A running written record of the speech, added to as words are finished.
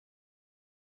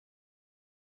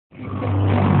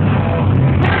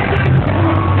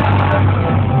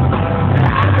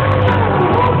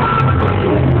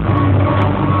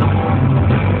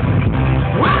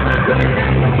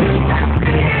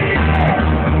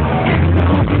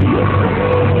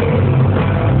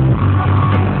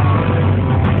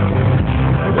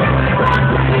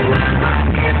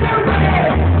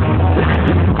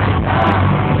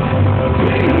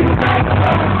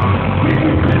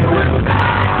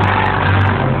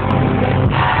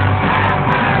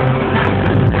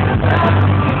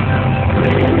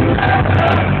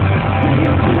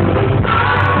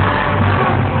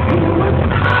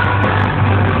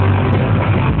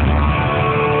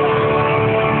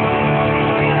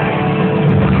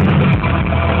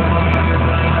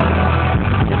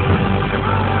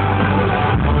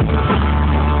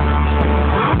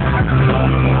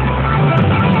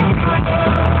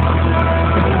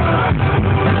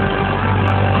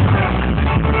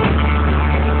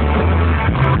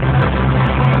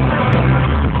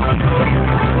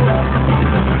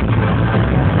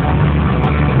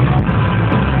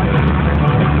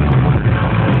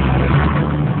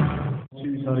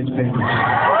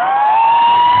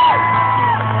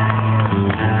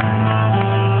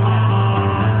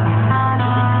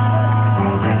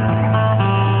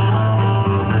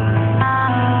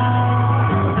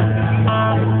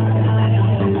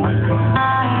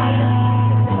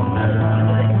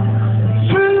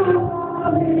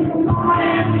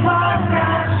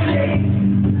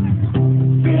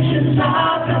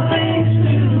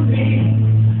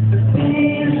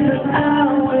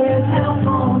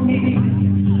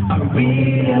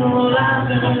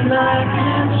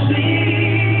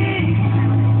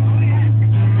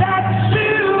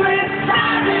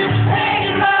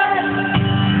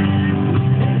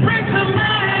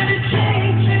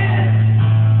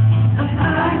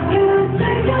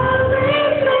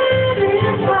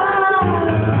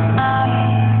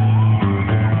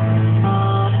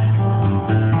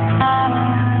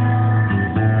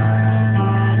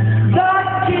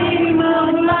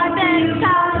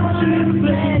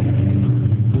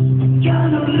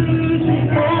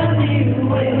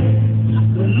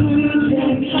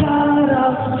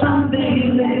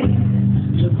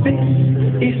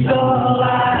It's all I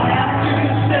have to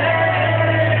say.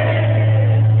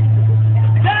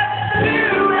 That's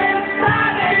you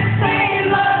inside a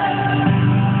sailor.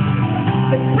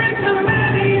 It brings so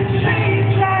many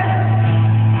changes,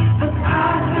 but I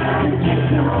can't take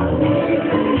no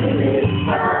living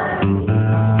fine.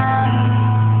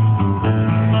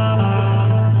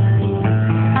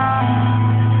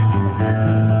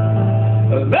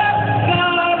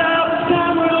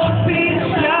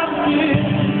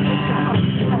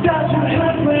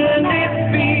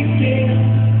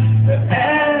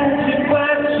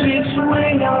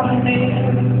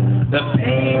 The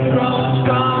pain grows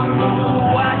stronger,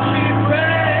 watch it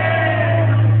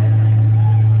break.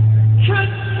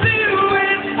 Could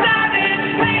suicide is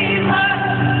painless.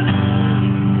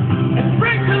 It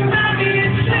brings so many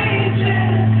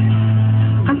changes,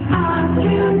 and I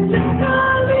can't take a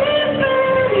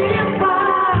living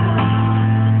fine.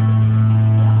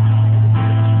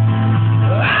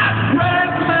 I've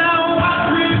read my what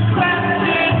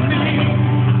requested me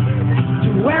to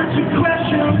answer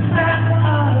questions that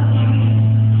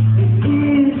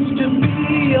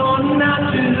or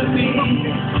not to be,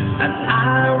 and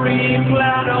I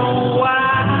replied, oh, why?